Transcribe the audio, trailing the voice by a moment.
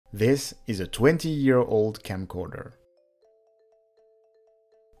This is a 20-year-old camcorder.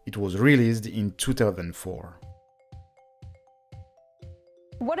 It was released in 2004.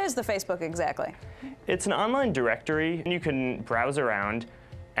 What is the Facebook exactly? It's an online directory. You can browse around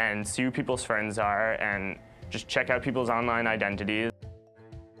and see who people's friends are and just check out people's online identities.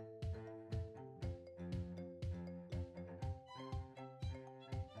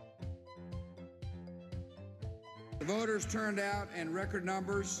 The voters turned out in record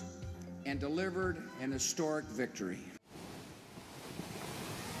numbers and delivered an historic victory.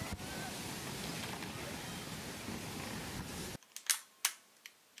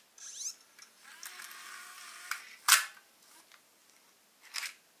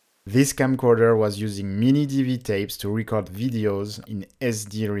 This camcorder was using mini DV tapes to record videos in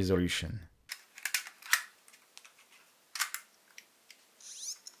SD resolution.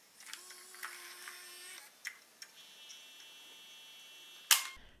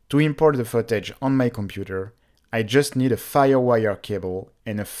 To import the footage on my computer, I just need a FireWire cable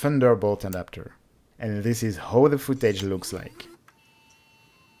and a Thunderbolt adapter. And this is how the footage looks like.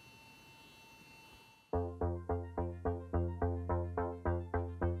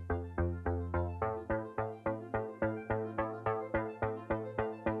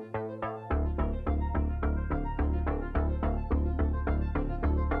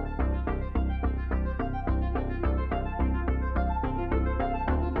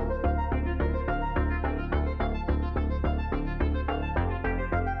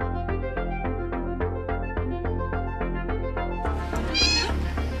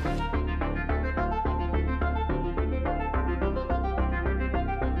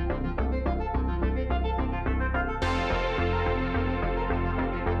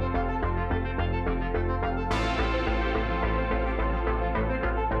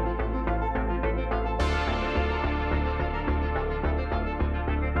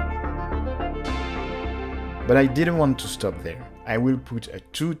 But I didn't want to stop there. I will put a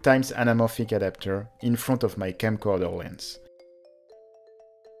 2x anamorphic adapter in front of my camcorder lens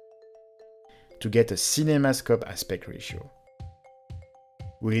to get a cinemascope aspect ratio.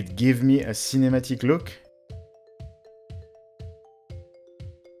 Will it give me a cinematic look?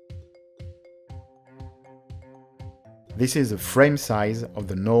 This is the frame size of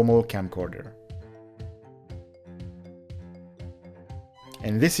the normal camcorder.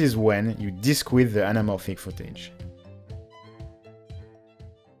 And this is when you disc width the anamorphic footage.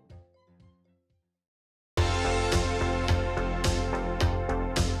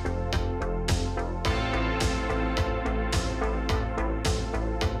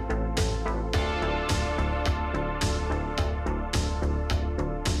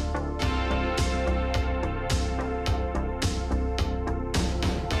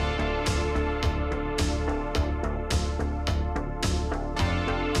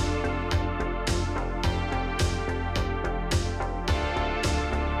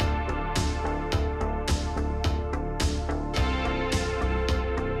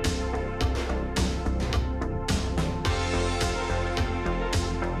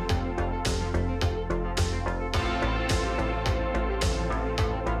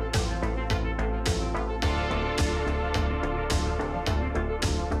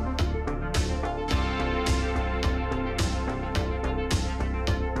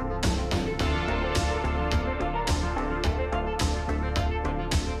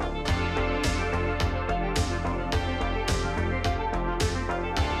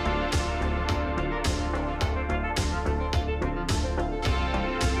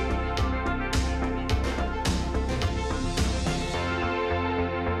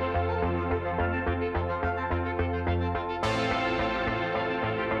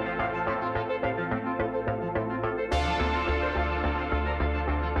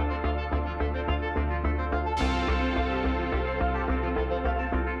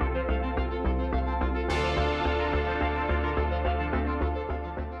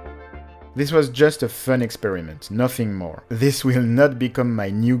 This was just a fun experiment, nothing more. This will not become my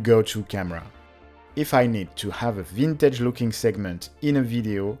new go-to camera. If I need to have a vintage-looking segment in a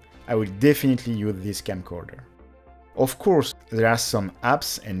video, I will definitely use this camcorder. Of course, there are some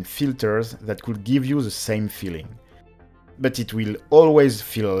apps and filters that could give you the same feeling, but it will always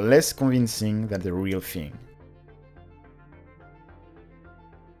feel less convincing than the real thing.